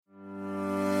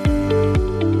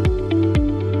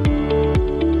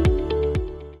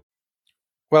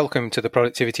Welcome to the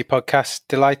Productivity Podcast.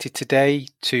 Delighted today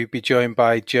to be joined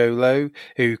by Joe Lowe,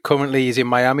 who currently is in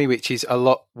Miami, which is a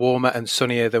lot warmer and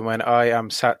sunnier than when I am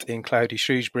sat in cloudy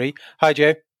Shrewsbury. Hi,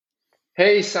 Joe.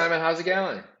 Hey, Simon, how's it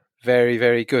going? Very,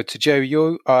 very good. So, Joe,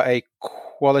 you are a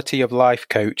quality of life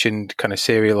coach and kind of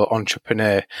serial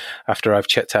entrepreneur after I've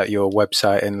checked out your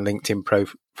website and LinkedIn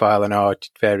profile and our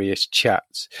various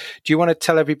chats. Do you want to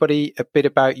tell everybody a bit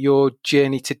about your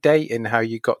journey to date and how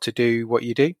you got to do what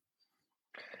you do?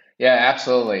 Yeah,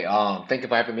 absolutely. Thank you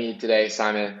for having me today,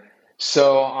 Simon.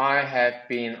 So I have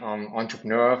been an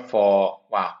entrepreneur for,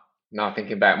 wow, now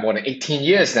thinking back, more than 18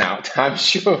 years now. Time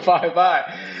sure fly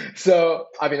by. So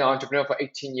I've been an entrepreneur for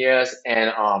 18 years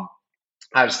and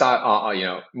I've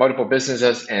started, multiple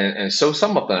businesses and sold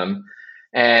some of them.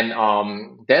 And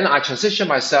then I transitioned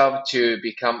myself to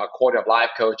become a quality of life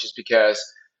coach just because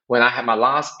when I had my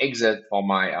last exit for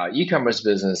my e-commerce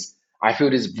business, I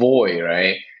feel this void,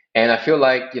 right? And I feel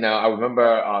like, I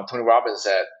remember Tony Robbins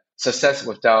said, success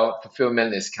without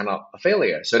fulfillment is kind of a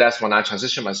failure. So that's when I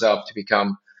transitioned myself to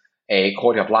become a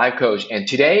quality of life coach. And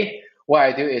today, what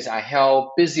I do is I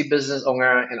help busy business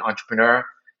owner and entrepreneur.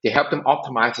 They help them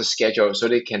optimize the schedule so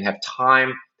they can have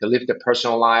time to live their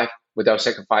personal life without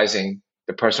sacrificing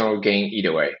the personal gain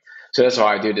either way. So that's what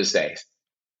I do these days.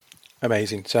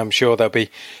 Amazing. So I'm sure there'll be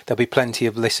plenty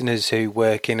of listeners who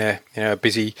work in a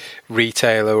busy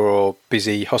retailer or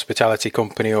busy hospitality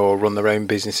company or run their own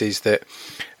businesses that,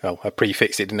 well, I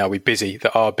prefixed it and now we're busy,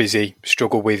 that are busy,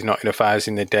 struggle with not enough hours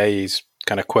in the day is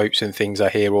kind of quotes and things I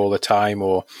hear all the time,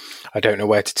 or I don't know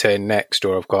where to turn next,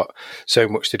 or I've got so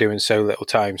much to do and so little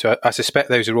time. So I suspect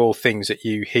those are all things that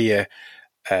you hear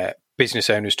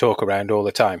business owners talk around all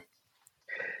the time.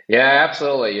 Yeah,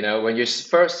 absolutely. When you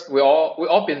first, we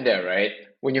all been there, right?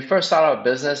 When you first start out a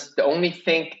business, the only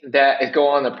thing that is going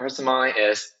on in the person's mind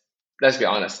is, let's be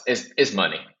honest, is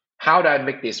money. How do I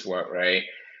make this work, right?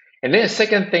 And then the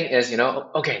second thing is,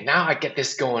 okay, now I get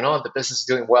this going on, the business is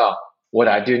doing well. What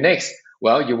do I do next?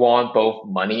 Well, you want both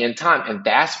money and time, and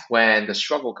that's when the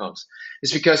struggle comes.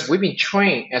 It's because we've been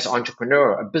trained as an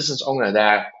entrepreneur, a business owner,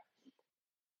 that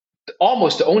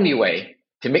almost the only way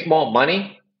to make more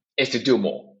money is to do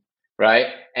more, right?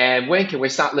 And when can we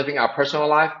start living our personal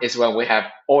life is when we have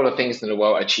all the things in the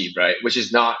world achieved, right? Which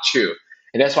is not true.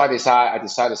 And that's why I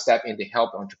decided to step in to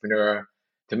help the entrepreneur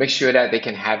to make sure that they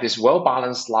can have this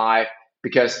well-balanced life,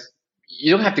 because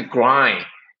you don't have to grind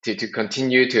to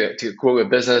continue to grow your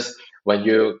business when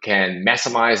you can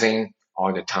maximizing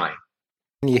on the time.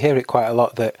 You hear it quite a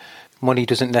lot that money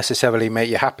doesn't necessarily make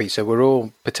you happy. So we're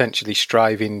all potentially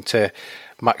striving to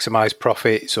maximize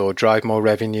profits or drive more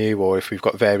revenue, or if we've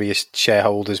got various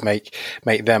shareholders, make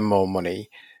them more money.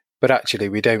 But actually,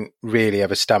 we don't really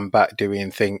ever stand back, do we,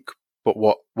 and think, but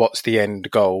what's the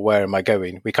end goal? Where am I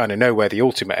going? We kind of know where the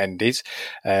ultimate end is,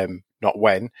 not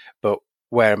when, but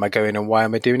where am I going and why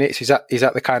am I doing it? So is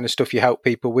that the kind of stuff you help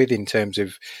people with in terms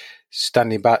of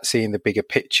standing back, seeing the bigger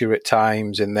picture at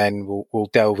times, and then we'll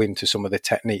delve into some of the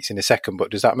techniques in a second.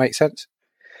 But does that make sense?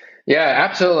 Yeah,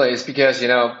 absolutely. It's because,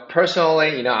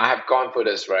 personally, I have gone through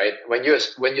this, right? When you're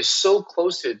so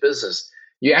close to a business,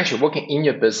 you're actually working in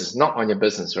your business, not on your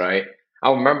business, right?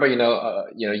 I remember,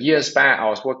 years back, I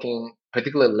was working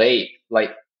particularly late,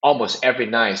 like almost every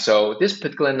night. So this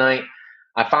particular night,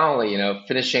 I finally,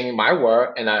 finishing my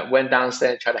work, and I went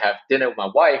downstairs and tried to have dinner with my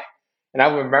wife. And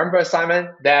I remember, Simon,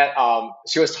 that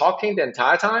she was talking the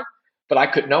entire time, but I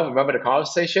could not remember the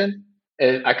conversation.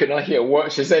 And I could not hear a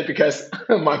word she said because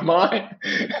my mind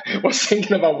was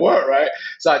thinking about work, right?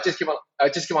 So I just keep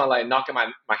on like knocking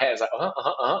my head. It's like,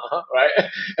 right?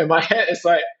 And my head is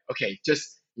like, okay,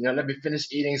 just, let me finish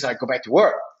eating so I go back to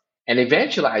work. And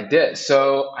eventually I did.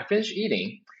 So I finished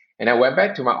eating and I went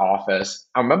back to my office.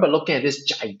 I remember looking at this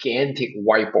gigantic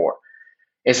whiteboard.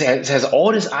 It has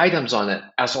all these items on it.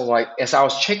 As I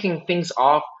was checking things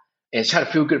off and trying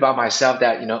to feel good about myself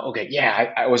that, okay,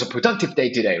 yeah, it was a productive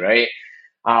day today, right?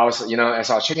 I was, as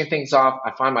I was checking things off,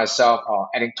 I find myself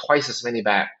adding twice as many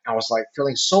back. I was like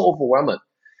feeling so overwhelmed.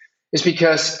 It's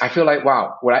because I feel like,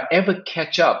 wow, would I ever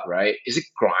catch up, right? Is it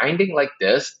grinding like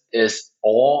this? Is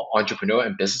all entrepreneur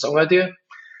and business owner do?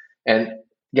 And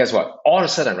guess what? All of a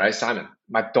sudden, right, Simon,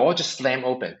 my door just slammed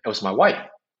open. It was my wife.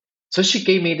 So she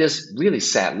gave me this really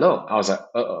sad look. I was like,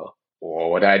 uh-oh,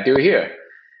 what did I do here?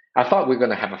 I thought we were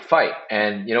going to have a fight.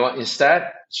 And you know what?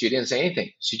 Instead, she didn't say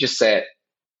anything. She just said,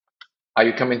 are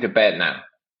you coming to bed now?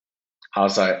 I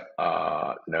was like,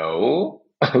 no.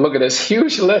 Look at this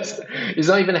huge list. It's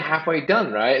not even halfway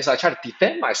done, right? So I try to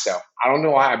defend myself. I don't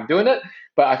know why I'm doing it,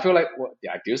 but I feel like, what,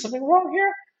 did I do something wrong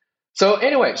here? So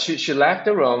anyway, she left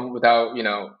the room without,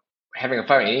 having a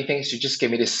fight or anything. She just gave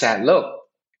me this sad look.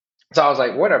 So I was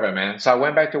like, whatever, man. So I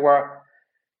went back to work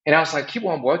and I was like, keep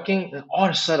on working. And all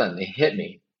of a sudden it hit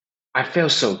me. I feel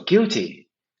so guilty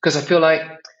because I feel like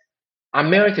I'm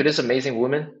married to this amazing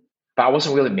woman, but I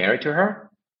wasn't really married to her.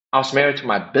 I was married to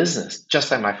my business,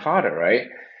 just like my father, right?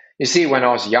 You see, when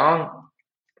I was young,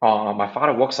 my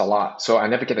father works a lot, so I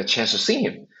never get a chance to see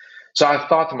him. So I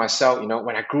thought to myself,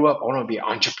 when I grew up, I want to be an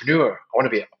entrepreneur. I want to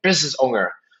be a business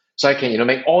owner, so I can,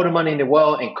 make all the money in the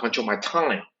world and control my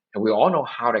time. And we all know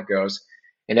how that goes.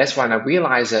 And that's when I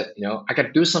realized that, I got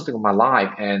to do something with my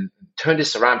life and turn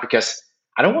this around because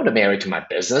I don't want to marry to my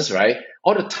business, right?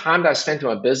 All the time that I spend to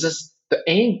my business, the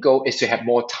end goal is to have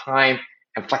more time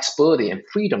and flexibility and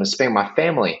freedom to spend with my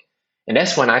family. And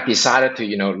that's when I decided to,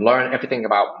 learn everything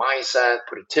about mindset,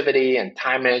 productivity, and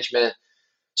time management,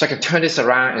 so I can turn this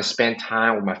around and spend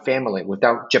time with my family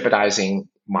without jeopardizing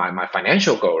my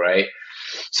financial goal, right?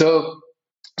 So,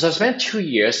 so I spent 2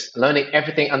 years learning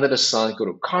everything under the sun, go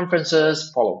to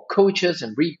conferences, follow coaches,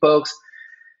 and read books.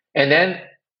 And then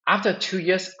after 2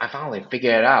 years, I finally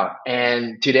figured it out.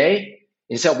 And today,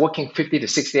 instead of working 50 to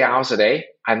 60 hours a day,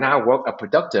 I now work a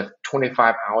productive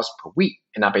 25 hours per week.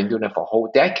 And I've been doing it for a whole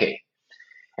decade.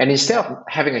 And instead of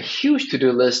having a huge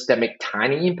to-do list that make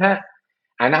tiny impact,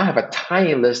 I now have a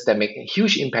tiny list that make a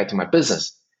huge impact to my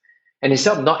business. And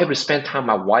instead of not able to spend time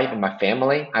with my wife and my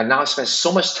family, I now spend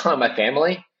so much time with my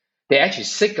family, they're actually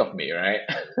sick of me, right?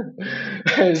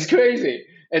 It's crazy.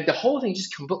 And the whole thing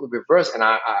just completely reversed. And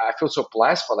I feel so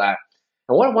blessed for that.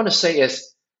 And what I want to say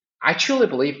is, I truly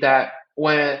believe that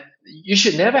when you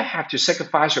should never have to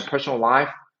sacrifice your personal life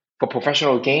for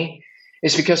professional gain,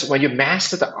 is because when you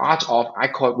master the art of, I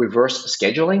call it reverse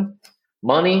scheduling,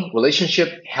 money,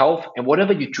 relationship, health, and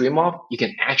whatever you dream of, you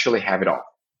can actually have it all.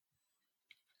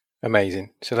 Amazing.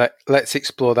 So let's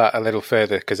explore that a little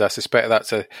further, because I suspect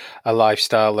that's a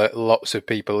lifestyle that lots of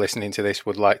people listening to this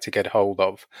would like to get hold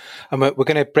of. And we're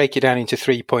going to break it down into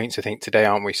 3 points, I think, today,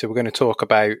 aren't we? So we're going to talk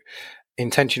about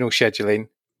intentional scheduling,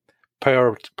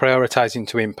 prioritizing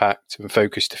to impact, and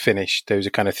focus to finish. Those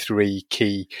are kind of 3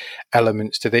 key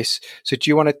elements to this. So do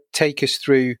you want to take us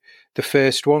through the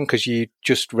first one? Because you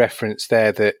just referenced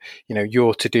there that,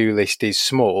 your to-do list is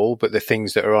small, but the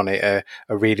things that are on it are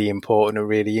really important and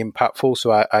really impactful.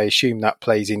 So I assume that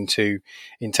plays into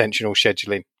intentional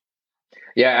scheduling.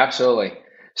 Yeah, absolutely.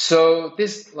 So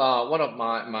this one of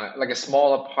my like a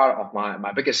smaller part of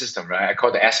my bigger system, right? I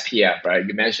call the SPF, right?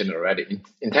 You mentioned it already.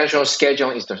 Intentional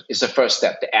scheduling is the first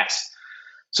step, the S.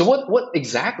 So what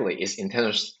exactly is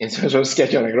intentional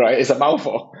scheduling, right? It's a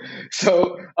mouthful.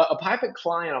 So a private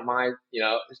client of mine,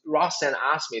 Ross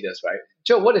asked me this, right?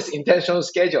 Joe, what is intentional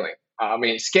scheduling? I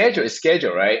mean, schedule is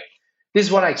schedule, right? This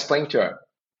is what I explained to her.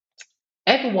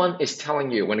 Everyone is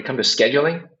telling you when it comes to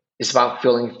scheduling, it's about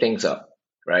filling things up,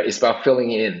 right? It's about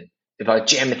filling in, about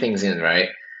jamming things in, right?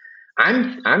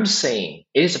 I'm saying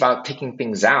it is about taking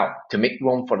things out to make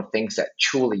room for the things that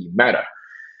truly matter.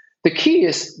 The key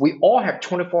is we all have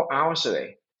 24 hours a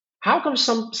day. How come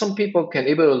some people can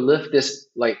able to live this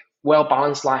like well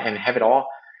balanced life and have it all,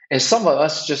 and some of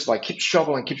us just like keep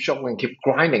struggling, keep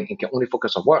grinding, and can only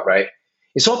focus on work, right?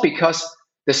 It's all because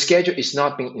the schedule is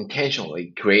not being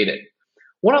intentionally created.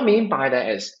 What I mean by that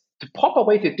is the proper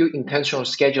way to do intentional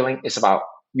scheduling is about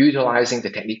utilizing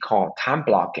the technique called time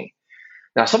blocking.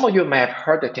 Now, some of you may have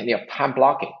heard the technique of time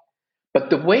blocking, but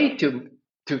the way to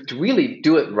really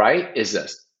do it right is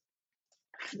this.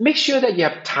 Make sure that you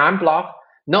have time block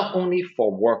not only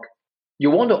for work.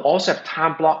 You want to also have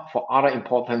time block for other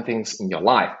important things in your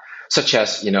life, such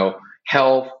as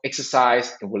health,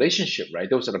 exercise, and relationship. Right?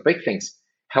 Those are the big things.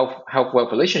 Health,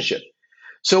 wealth, relationship.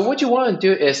 So what you want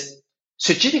to do is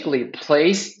strategically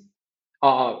place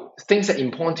things that are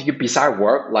important to you beside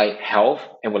work, like health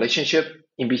and relationship,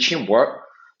 in between work.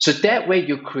 So that way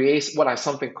you create what I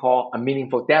something called a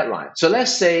meaningful deadline. So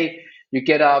let's say you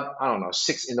get up, I don't know,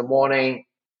 6 in the morning,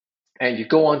 and you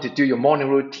go on to do your morning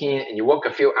routine and you work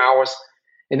a few hours.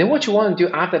 And then what you want to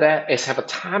do after that is have a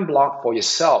time block for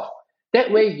yourself.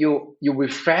 That way you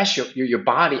refresh your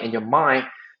body and your mind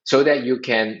so that you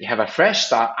can have a fresh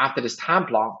start after this time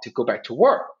block to go back to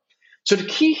work. So the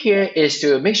key here is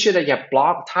to make sure that you have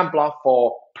time block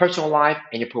for personal life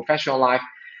and your professional life.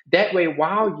 That way,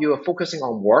 while you are focusing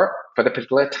on work for the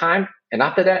particular time, and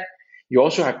after that, you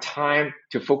also have time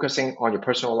to focusing on your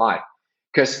personal life.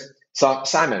 Because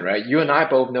Simon, right, you and I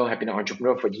both know, have been an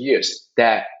entrepreneur for years,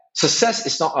 that success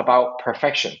is not about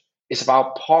perfection. It's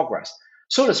about progress.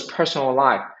 So does personal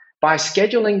life. By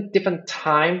scheduling different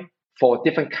time for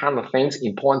different kind of things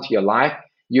important to your life,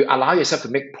 you allow yourself to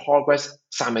make progress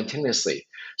simultaneously.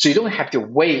 So you don't have to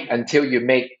wait until you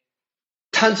make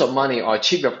tons of money or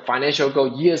achieve your financial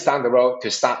goal years down the road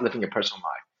to start living your personal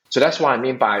life. So that's what I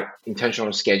mean by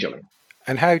intentional scheduling.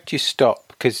 And how do you stop?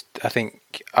 Because I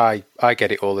think I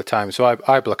get it all the time. So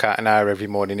I block out an hour every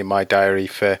morning in my diary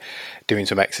for doing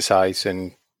some exercise,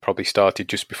 and probably started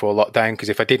just before lockdown, because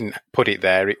if I didn't put it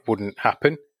there, it wouldn't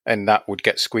happen and that would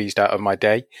get squeezed out of my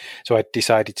day. So I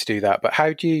decided to do that. But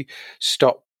how do you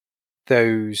stop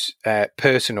those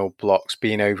personal blocks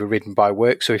being overridden by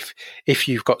work? So if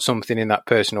you've got something in that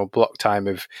personal block time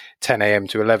of 10 a.m.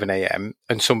 to 11 a.m.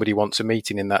 and somebody wants a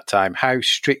meeting in that time, how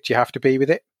strict do you have to be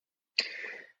with it?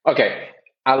 Okay,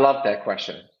 I love that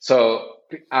question. So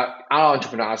our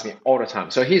entrepreneur asks me all the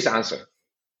time. So here's the answer.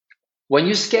 When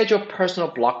you schedule personal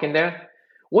block in there,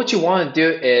 what you want to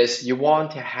do is you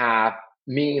want to have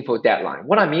meaningful deadline.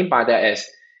 What I mean by that is,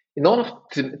 in order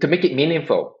to make it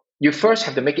meaningful, you first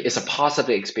have to make it as a positive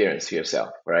experience for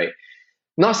yourself, right?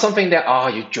 Not something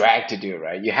that you drag to do,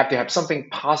 right? You have to have something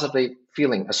positively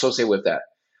feeling associated with that.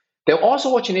 Then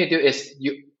also what you need to do is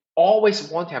you always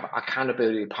want to have an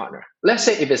accountability partner. Let's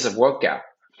say if it's a workout,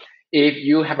 if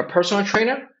you have a personal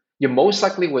trainer, you most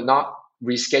likely would not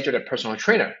reschedule the personal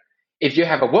trainer. If you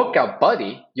have a workout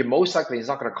buddy, you most likely is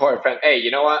not going to call your friend, hey, you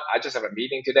know what? I just have a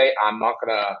meeting today. I'm not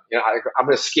going to, I'm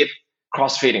going to skip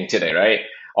CrossFitting today, right?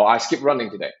 Or I skip running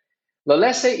today. But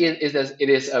let's say it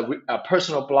is a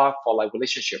personal block for like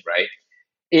relationship, right?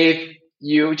 If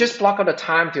you just block out the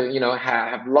time to,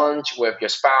 have lunch with your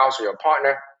spouse or your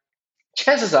partner,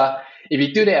 chances are, if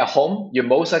you do that at home, you're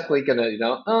most likely gonna,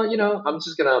 I'm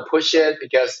just gonna push it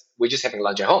because we're just having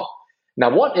lunch at home.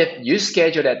 Now, what if you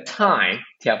schedule that time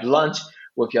to have lunch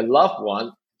with your loved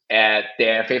one at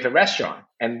their favorite restaurant,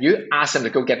 and you ask them to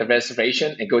go get the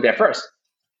reservation and go there first?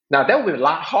 Now, that would be a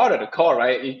lot harder to call,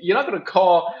 right? You're not going to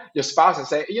call your spouse and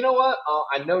say, you know what,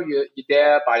 I know you're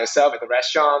there by yourself at the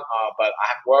restaurant, but I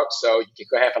have work, so you can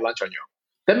go have a lunch on your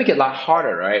own. That make it a lot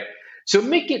harder, right? So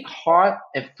make it hard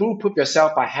and foolproof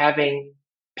yourself by having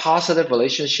positive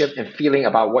relationship and feeling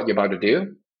about what you're about to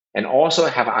do, and also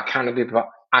have an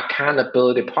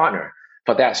accountability partner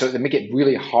for that. So to make it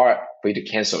really hard for you to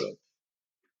cancel it.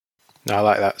 No, I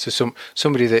like that. So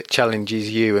somebody that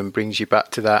challenges you and brings you back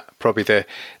to that, probably the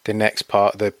next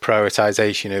part, the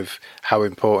prioritization of how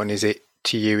important is it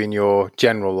to you in your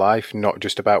general life, not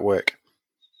just about work.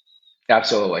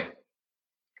 Absolutely.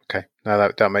 Okay,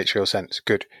 now that makes real sense.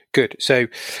 Good. So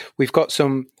we've got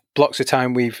some blocks of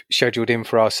time we've scheduled in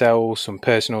for ourselves, some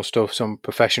personal stuff, some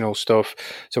professional stuff.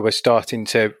 So we're starting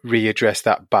to readdress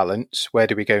that balance. Where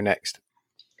do we go next?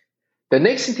 The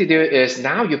next thing to do is,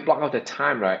 now you block out the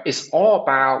time, right? It's all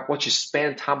about what you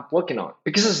spend time working on,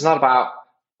 because it's not about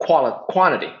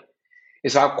quantity.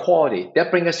 It's about quality.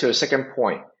 That brings us to the second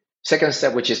point, second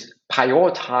step, which is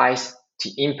prioritize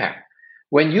the impact.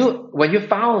 When you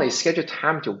finally schedule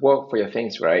time to work for your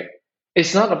things, right?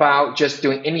 It's not about just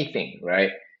doing anything,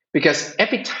 right? Because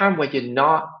every time when you're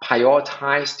not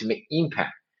prioritized to make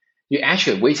impact, you're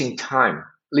actually wasting time,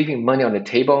 leaving money on the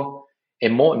table,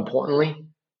 and more importantly,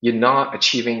 you're not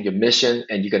achieving your mission,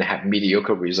 and you're going to have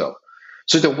mediocre result.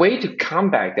 So the way to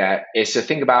combat that is to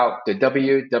think about the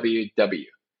WWW.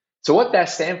 So what that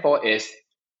stands for is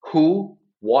who,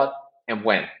 what, and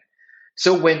when.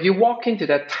 So when you walk into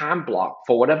that time block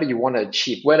for whatever you want to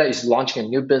achieve, whether it's launching a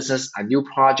new business, a new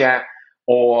project,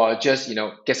 or just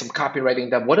get some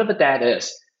copywriting done, whatever that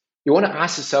is, you want to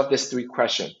ask yourself these three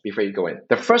questions before you go in.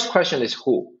 The first question is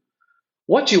who.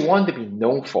 What do you want to be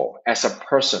known for as a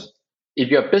person? If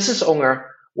you're a business owner,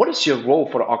 what is your role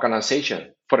for the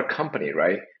organization, for the company,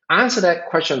 right? Answer that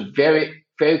question very,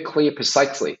 very clear,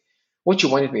 precisely. What you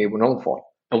want to be known for.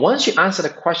 And once you answer the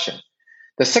question,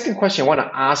 the second question you want to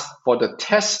ask for the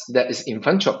test that is in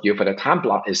front of you for the time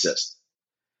block is this.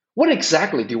 What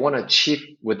exactly do you want to achieve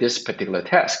with this particular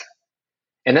task?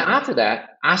 And then after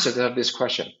that, ask yourself this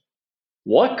question.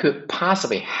 What could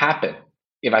possibly happen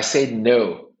if I say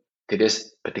no to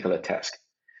this particular task?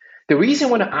 The reason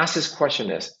I want to ask this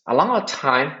question is, a lot of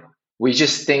time we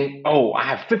just think, oh, I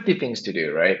have 50 things to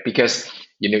do, right? Because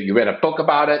you read a book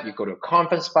about it, you go to a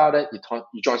conference about it,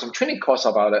 you join some training course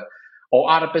about it, or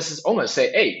other business owners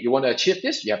say, hey, you want to achieve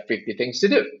this? You have 50 things to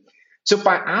do. So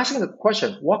by asking the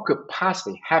question, what could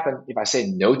possibly happen if I say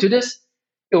no to this?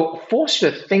 It will force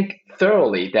you to think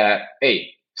thoroughly that, hey,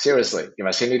 seriously, if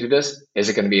I say no to this, is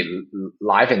it going to be a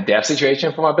life and death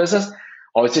situation for my business?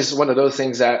 Or is this one of those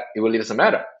things that it really doesn't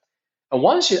matter? And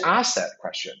once you ask that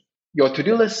question, your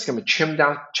to-do list is going to be trimmed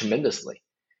down tremendously.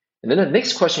 And then the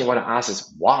next question you want to ask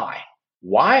is why?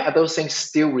 Why are those things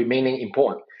still remaining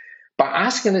important? By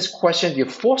asking this question, you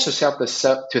force yourself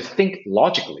to think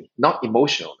logically, not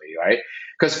emotionally, right?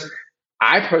 Because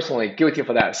I personally guilty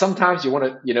for that. Sometimes you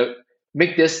want to,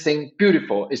 make this thing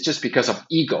beautiful. It's just because of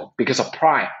ego, because of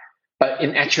pride. But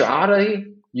in actuality,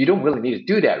 you don't really need to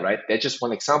do that, right? That's just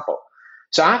one example.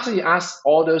 So after you ask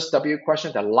all those W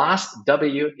questions, the last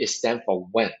W is stand for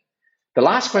when. The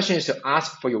last question is to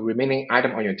ask for your remaining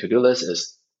item on your to-do list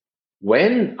is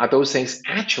when are those things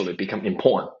actually become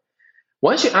important?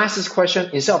 Once you ask this question,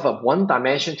 instead of a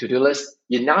one-dimension to-do list,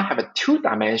 you now have a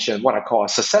two-dimension, what I call a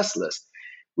success list,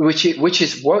 which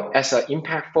is work as an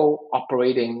impactful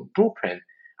operating blueprint,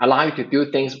 allow you to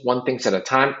do things one thing at a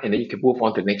time, and then you can move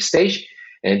on to the next stage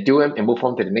and do them and move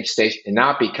on to the next stage and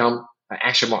now become an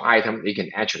actionable item that you can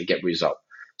actually get result.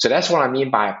 So that's what I mean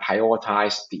by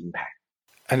prioritize the impact.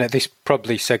 And this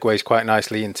probably segues quite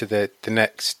nicely into the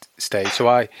next stage.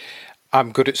 So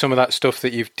I'm good at some of that stuff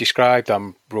that you've described.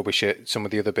 I'm rubbish at some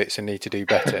of the other bits and need to do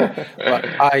better. But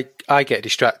I get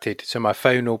distracted. So my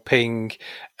phone will ping.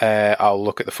 I'll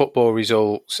look at the football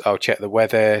results. I'll check the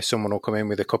weather. Someone will come in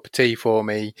with a cup of tea for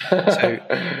me.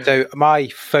 So my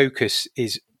focus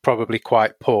is probably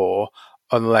quite poor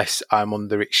unless I'm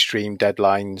under extreme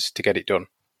deadlines to get it done.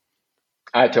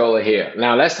 I totally hear.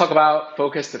 Now let's talk about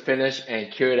focus to finish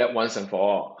and cure that once and for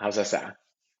all. How's that sound?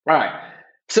 All right.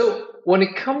 So when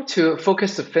it comes to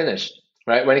focus to finish,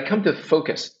 right? When it comes to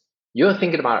focus, you're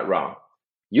thinking about it wrong.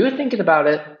 You're thinking about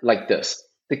it like this.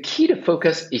 The key to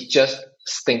focus is just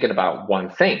thinking about one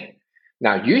thing.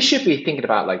 Now you should be thinking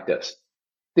about it like this.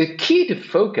 The key to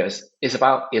focus is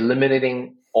about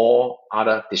eliminating all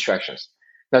other distractions.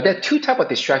 Now there are two types of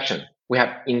distraction. We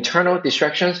have internal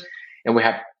distractions and we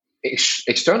have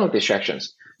external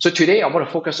distractions. So today I want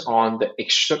to focus on the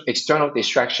external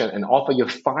distraction and offer you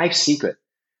 5 secrets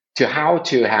to how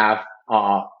to have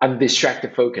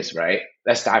undistracted focus, right?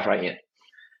 Let's dive right in.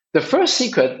 The first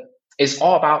secret is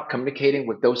all about communicating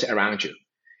with those around you.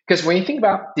 Because when you think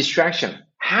about distraction,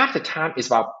 half the time is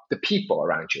about the people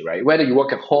around you, right? Whether you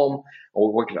work at home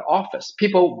or work in the office,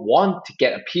 people want to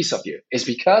get a piece of you. It's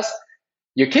because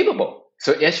you're capable.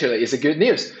 So actually, it's a good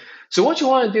news. So what you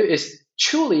want to do is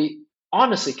truly,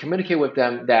 honestly communicate with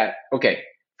them that, okay,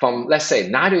 from let's say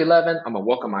 9 to 11, I'm going to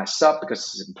work on myself because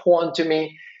it's important to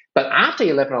me. But after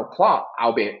 11 o'clock, I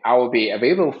will be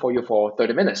available for you for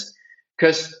 30 minutes.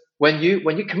 Because when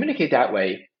you communicate that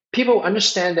way, people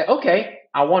understand that, okay,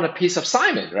 I want a piece of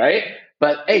Simon, right?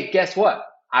 But hey, guess what?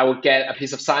 I will get a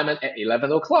piece of Simon at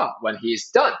 11 o'clock when he's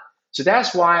done. So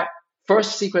that's why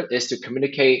first secret is to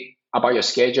communicate about your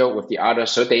schedule with the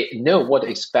others so they know what to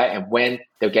expect and when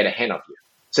they'll get a hand of you.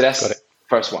 So that's the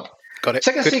first one. Got it.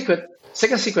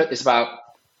 Second secret is about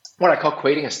what I call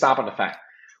creating a Starbucks effect.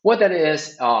 What that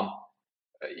is, whether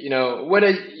you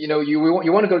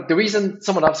want to go. The reason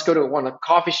someone else go to a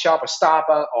coffee shop or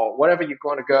Starbucks or whatever you're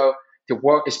going to go to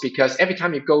work is because every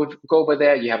time you go over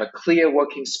there, you have a clear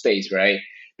working space, right?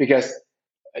 Because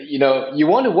you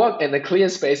want to work in a clear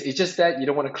space. It's just that you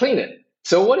don't want to clean it.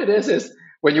 So what it is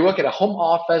when you work at a home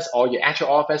office or your actual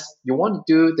office, you want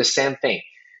to do the same thing.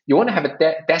 You want to have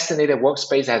a designated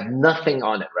workspace that has nothing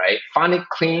on it, right? Find it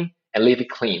clean and leave it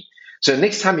clean. So the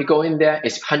next time you go in there,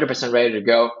 it's 100% ready to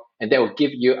go, and that will give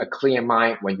you a clear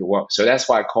mind when you work. So that's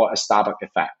why I call it a Starbucks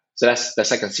effect. So that's the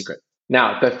second secret.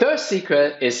 Now, the third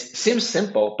secret seems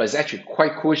simple, but it's actually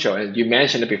quite crucial, and you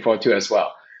mentioned it before too as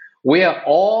well. We are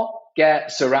all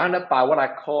get surrounded by what I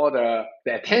call the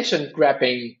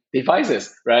attention-grabbing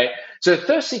devices, right? So the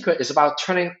third secret is about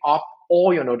turning off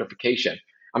all your notification.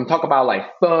 I'm talking about like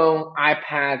phone,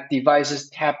 iPad, devices,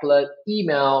 tablet,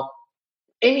 email,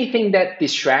 anything that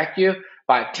distract you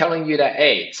by telling you that,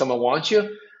 hey, someone wants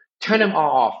you, turn them all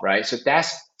off, right? So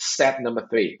that's step number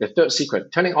 3, the third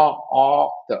secret, turning off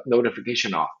all the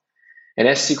notification off. And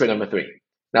that's secret number 3.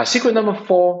 Now, secret number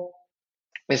 4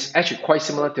 is actually quite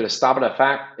similar to the Starbucks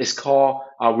effect. It's called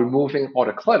removing all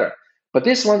the clutter. But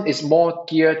this one is more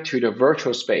geared to the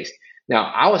virtual space. Now,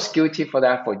 I was guilty for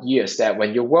that for years, that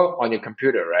when you work on your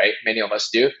computer, right, many of us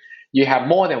do, you have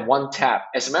more than one tab.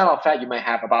 As a matter of fact, you might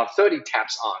have about 30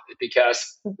 tabs on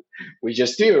because we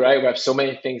just do, right? We have so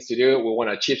many things to do. We want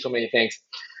to achieve so many things.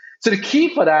 So the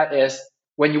key for that is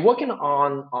when you're working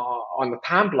on the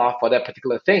time block for that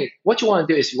particular thing, what you want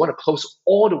to do is you want to close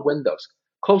all the windows,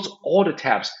 close all the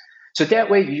tabs. So that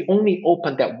way you only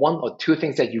open that 1 or 2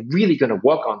 things that you're really going to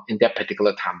work on in that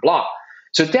particular time block.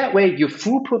 So that way you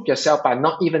foolproof yourself by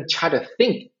not even trying to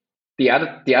think the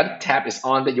other tab is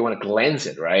on that you want to glance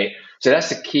it, right? So that's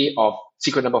the key of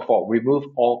secret number 4, remove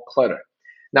all clutter.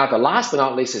 Now, the last but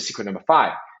not least is secret number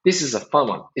 5. This is a fun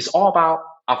one. It's all about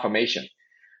affirmation.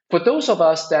 For those of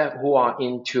us who are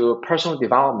into personal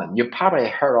development, you probably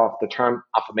heard of the term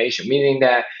affirmation, meaning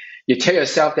that you tell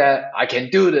yourself that I can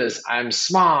do this, I'm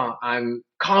smart, I'm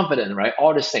confident, right?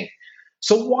 All these things.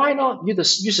 So why not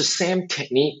use the same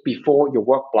technique before your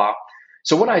work block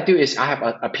So what I do is I have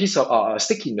a piece of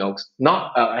sticky notes,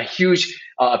 not a huge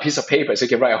piece of paper, so you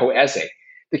can write a whole essay.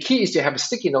 The key is to have a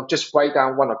sticky note, just write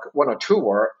down one or two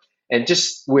words, and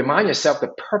just remind yourself the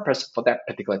purpose for that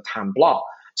particular time block.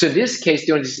 So in this case,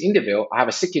 during this interview, I have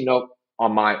a sticky note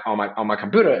on my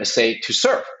computer and say to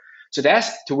serve. So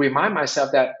that's to remind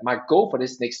myself that my goal for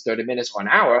this next 30 minutes or an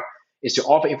hour is to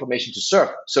offer information to serve.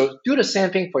 So do the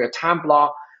same thing for your time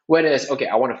block, whether it's, okay,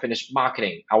 I want to finish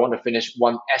marketing, I want to finish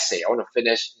one essay, I want to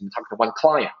finish talking to one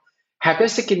client. Have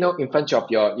that sticky note in front of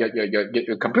your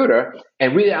computer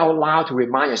and read it out loud to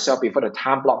remind yourself before the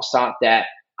time block starts that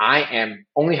I am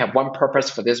only have one purpose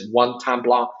for this one time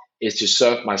block is to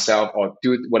serve myself or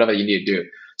do whatever you need to do.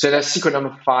 So that's secret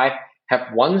number 5. Have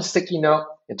one sticky note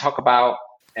and talk about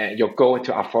your goal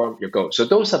to affirm your goal. So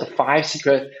those are the 5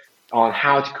 secrets on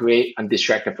how to create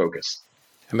undistracted focus.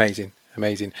 Amazing.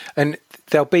 And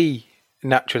there'll be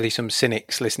naturally some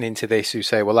cynics listening to this who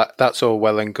say, well, that's all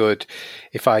well and good.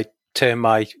 If I turn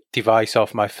my device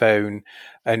off, my phone,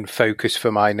 and focus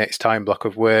for my next time block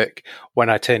of work, when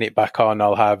I turn it back on,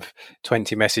 I'll have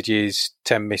 20 messages,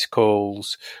 10 missed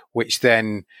calls, which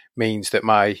then means that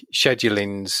my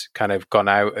scheduling's kind of gone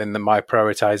out and my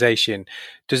prioritization.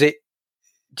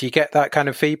 Do you get that kind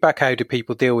of feedback? How do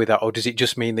people deal with that? Or does it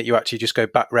just mean that you actually just go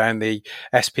back around the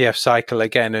SPF cycle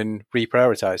again and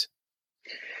reprioritize?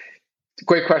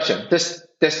 Great question. There's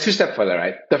 2 steps for that,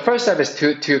 right? The first step is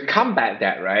to combat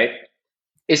that, right?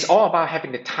 It's all about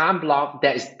having the time block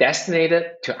that is designated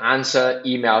to answer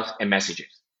emails and messages.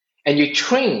 And you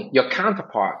train your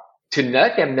counterpart to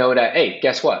let them know that, hey,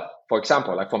 guess what? For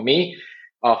example, like for me,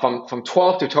 from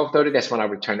 12 to 12:30, that's when I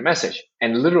return the message.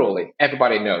 And literally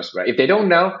everybody knows, right? If they don't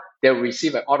know, they'll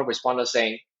receive an autoresponder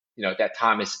saying, that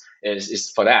time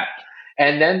is for that.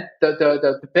 And then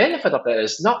the benefit of that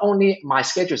is not only my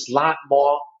schedule is a lot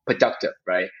more productive,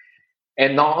 right?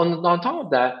 And on top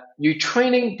of that, you're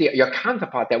training your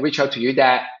counterpart that reach out to you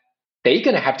that they're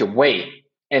going to have to wait.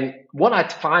 And what I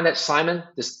find that, Simon,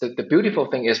 the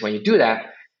beautiful thing is when you do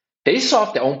that, they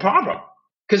solve their own problem.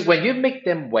 Because when you make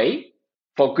them wait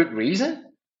for good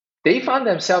reason, they find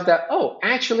themselves that, oh,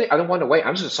 actually, I don't want to wait.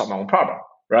 I'm just going to solve my own problem,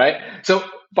 right? So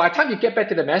by the time you get back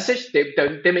to the message,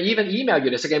 they may even email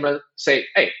you the second and say,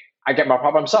 hey, I get my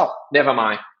problem solved. Never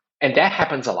mind. And that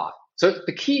happens a lot. So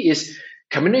the key is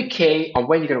communicate on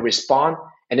when you're going to respond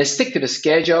and then stick to the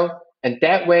schedule. And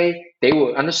that way they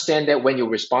will understand that when you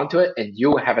respond to it and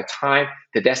you will have a time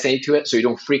to designate to it so you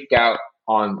don't freak out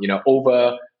on,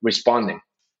 over responding.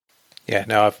 Yeah,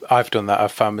 no, I've done that.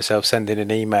 I've found myself sending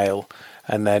an email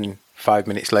and then 5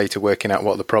 minutes later working out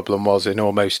what the problem was, and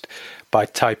almost by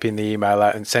typing the email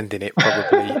out and sending it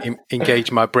probably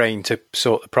engage my brain to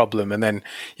sort the problem, and then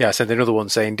I send another one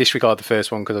saying disregard the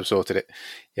first one because I've sorted it.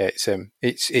 Yeah,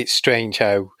 it's strange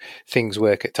how things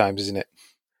work at times, isn't it?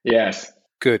 Yes.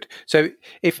 Good. So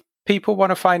if people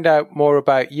want to find out more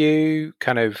about you,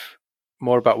 kind of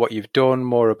more about what you've done,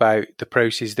 more about the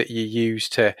process that you use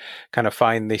to kind of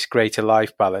find this greater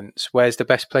life balance, where's the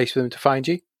best place for them to find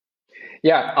you?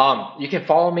 Yeah, you can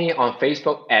follow me on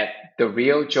Facebook at The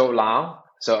Real Joe Lau.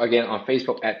 So again, on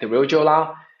Facebook at The Real Joe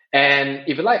Lau. And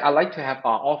if you like, I'd like to have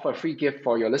offer a free gift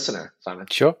for your listener, Simon.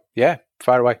 Sure. Yeah,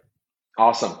 fire away.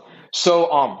 Awesome.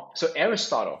 So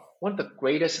Aristotle, one of the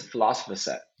greatest philosophers,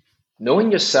 said,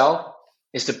 knowing yourself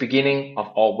is the beginning of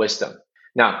all wisdom.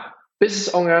 Now, business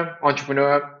owner,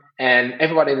 entrepreneur, and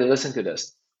everybody that listen to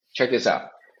this, check this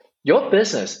out. Your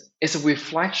business is a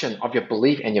reflection of your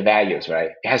belief and your values,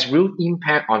 right? It has real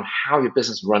impact on how your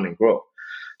business run and grow.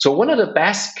 So one of the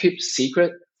best kept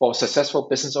secret for successful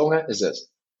business owner is this.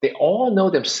 They all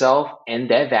know themselves and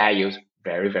their values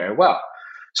very, very well.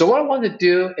 So what I want to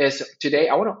do is today,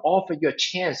 I want to offer you a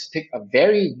chance to take a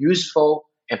very useful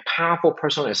and powerful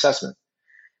personal assessment.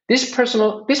 This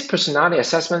personality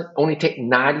assessment only takes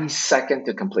 90 seconds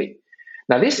to complete.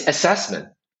 Now, this assessment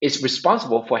is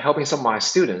responsible for helping some of my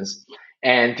students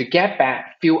and to get back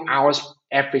a few hours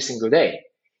every single day.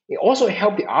 It also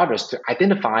helps the others to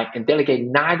identify and delegate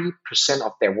 90%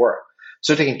 of their work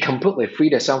so they can completely free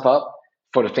themselves up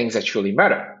for the things that truly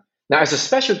matter. Now, as a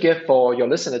special gift for your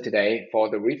listener today for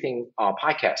the Rethink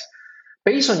podcast,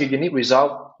 based on your unique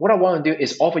result, what I want to do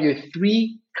is offer you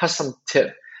 3 custom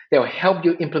tips that will help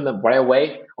you implement right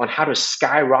away on how to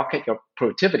skyrocket your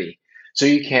productivity so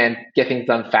you can get things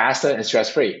done faster and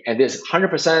stress-free. And this is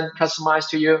 100%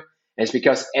 customized to you, and it's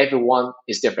because everyone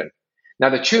is different. Now,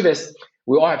 the truth is,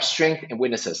 we all have strengths and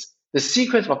weaknesses. The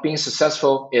secret of being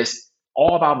successful is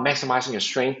all about maximizing your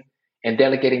strength and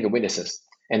delegating your weaknesses.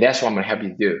 And that's what I'm going to help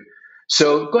you do.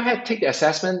 So go ahead, take the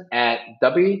assessment at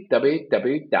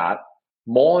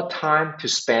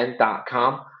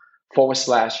www.moretimetоспend.com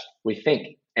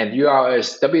www.moretimetospend.com/rethink. And URL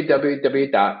is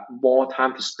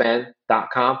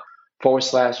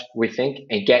www.moretimetospend.com/rethink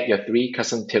and get your 3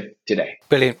 custom tip today.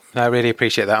 Brilliant. I really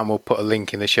appreciate that. And we'll put a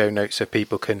link in the show notes so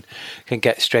people can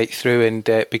get straight through, and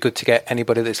be good to get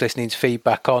anybody that's listening's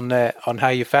feedback on how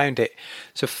you found it.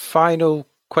 So final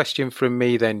question from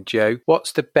me then, Joe.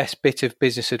 What's the best bit of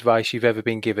business advice you've ever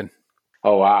been given?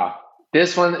 Oh, wow.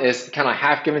 This one is kind of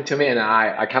half given to me, and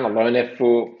I kind of learned it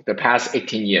through the past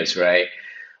 18 years, right?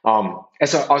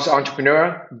 As an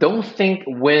entrepreneur, don't think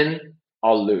win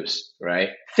or lose, right?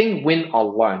 Think win or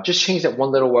learn. Just change that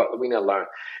one little word, win or learn.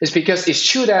 It's because it's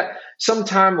true that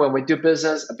sometime when we do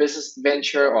business, a business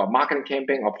venture or a marketing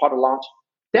campaign or product launch,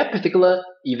 that particular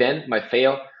event might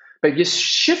fail. But if you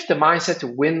shift the mindset to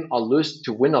win or lose,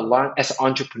 to win or learn as an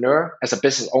entrepreneur, as a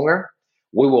business owner,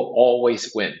 we will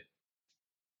always win.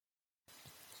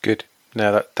 Good.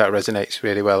 No, that resonates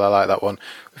really well. I like that one.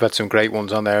 We've had some great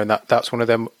ones on there, and that's one of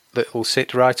them that will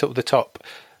sit right up the top.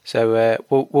 So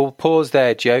we'll pause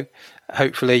there, Joe.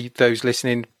 Hopefully those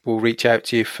listening will reach out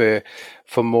to you for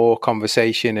more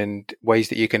conversation and ways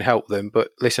that you can help them.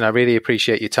 But listen, I really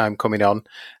appreciate your time coming on.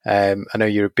 I know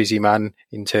you're a busy man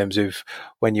in terms of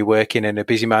when you're working, and a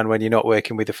busy man when you're not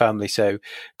working with the family. So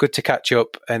good to catch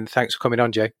up, and thanks for coming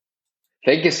on, Joe.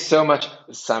 Thank you so much,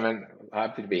 Simon.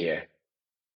 Happy to be here.